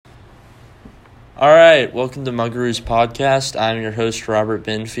All right, welcome to Muggaroo's podcast. I'm your host, Robert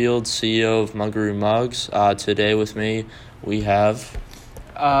Binfield, CEO of Muggaroo Mugs. Today with me, we have...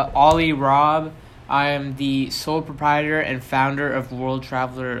 Ollie Robb. I am the sole proprietor and founder of World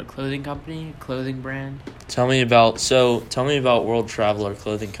Traveler Clothing Company, clothing brand. Tell me about World Traveler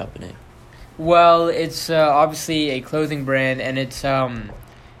Clothing Company. Well, it's obviously a clothing brand, and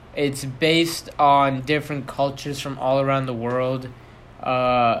it's based on different cultures from all around the world,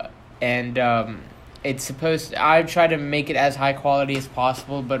 it's supposed. I try to make it as high quality as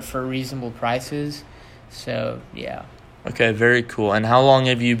possible, but for reasonable prices. So yeah. Okay, very cool. And how long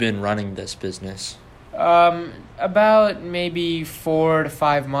have you been running this business? About maybe 4 to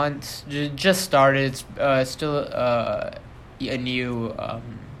 5 months. Just started. It's still a new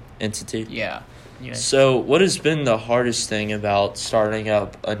entity. Yeah. So, what has been the hardest thing about starting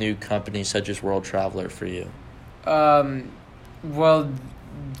up a new company such as World Traveler for you? Well,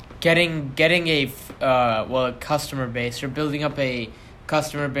 getting a customer base, or building up a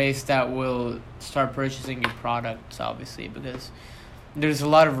customer base that will start purchasing your products, obviously, because there's a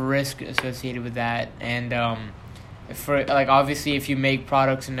lot of risk associated with that, and obviously if you make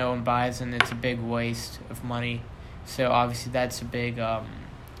products and no one buys, then it's a big waste of money. So obviously that's a big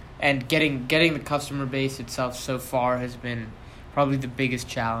and getting the customer base itself so far has been probably the biggest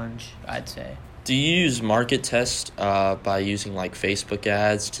challenge, I'd say. Do you use market test by using like Facebook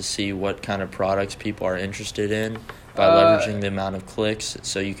ads to see what kind of products people are interested in by leveraging the amount of clicks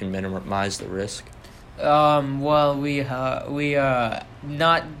so you can minimize the risk? Well, we don't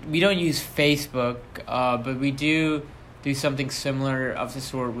use Facebook, but we do something similar of the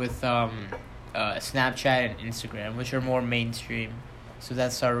sort with Snapchat and Instagram, which are more mainstream. So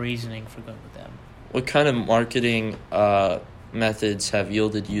that's our reasoning for going with them. What kind of marketing methods have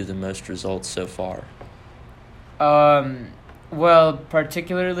yielded you the most results so far? Well,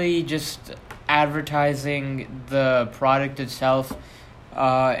 particularly just advertising the product itself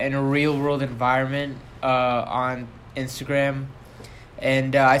in a real-world environment on Instagram.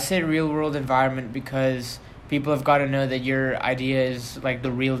 And I say real-world environment because people have got to know that your idea is like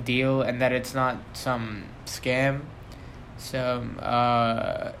the real deal and that it's not some scam. So,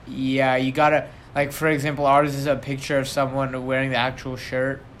 you gotta, like, for example, ours is a picture of someone wearing the actual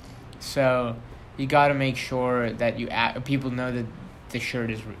shirt. So, you gotta make sure that people know that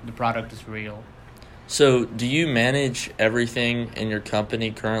the product is real. So, do you manage everything in your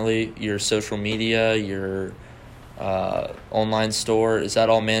company currently? Your social media, your online store, is that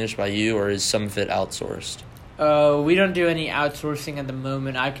all managed by you, or is some of it outsourced? We don't do any outsourcing at the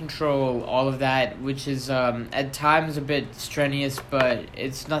moment. I control all of that, which is at times a bit strenuous, but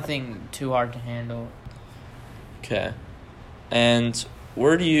it's nothing too hard to handle. Okay. And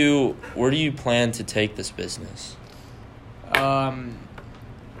where do you plan to take this business? To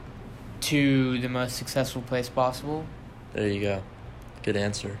the most successful place possible. There you go. Good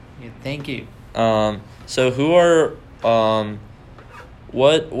answer. Yeah, thank you. So who are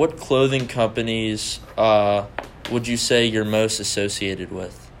what clothing companies would you say you're most associated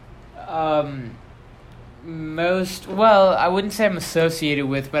with? I wouldn't say I'm associated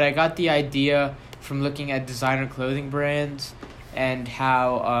with, but I got the idea from looking at designer clothing brands and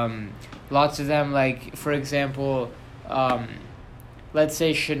how lots of them, like, for example, let's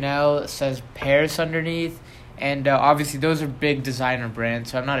say Chanel says Paris underneath, and obviously those are big designer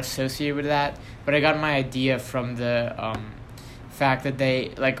brands, so I'm not associated with that, but I got my idea from the fact that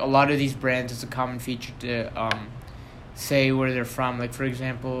they, like, a lot of these brands, it's a common feature to say where they're from. Like, for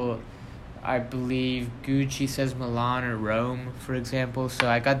example, I believe Gucci says Milan or Rome, for example, so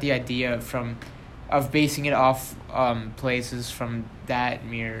I got the idea of basing it off places from that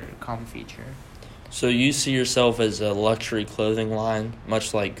mere common feature. So you see yourself as a luxury clothing line,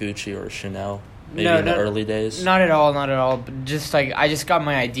 much like Gucci or Chanel, in the early days? Not at all, but just like, I just got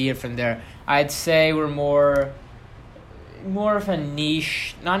my idea from there. I'd say we're more of a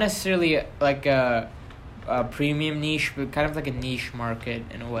niche, not necessarily like a premium niche, but kind of like a niche market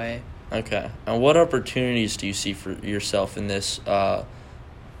in a way. Okay. And what opportunities do you see for yourself in this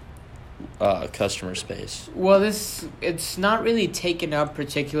customer space? Well, it's not really taken up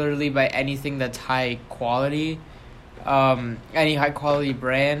particularly by anything that's high quality, any high quality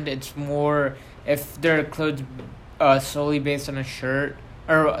brand. It's more if their clothes solely based on on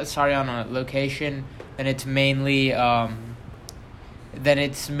a location, then it's mainly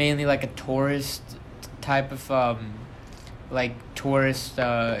like a tourist type of tourist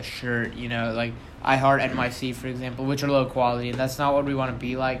shirt, like I Heart NYC, for example, which are low quality, and that's not what we want to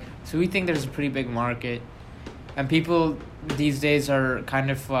be like. So we think there's a pretty big market, and people these days are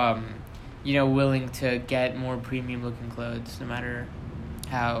kind of willing to get more premium looking clothes, no matter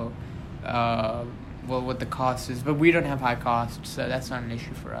how what the cost is. But we don't have high costs, so that's not an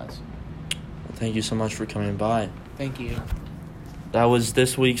issue for us. Well, thank you so much for coming by. Thank you. That was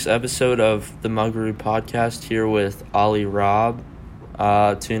this week's episode of the Muggery Podcast here with Ollie Robb.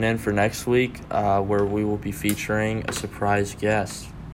 Tune in for next week where we will be featuring a surprise guest.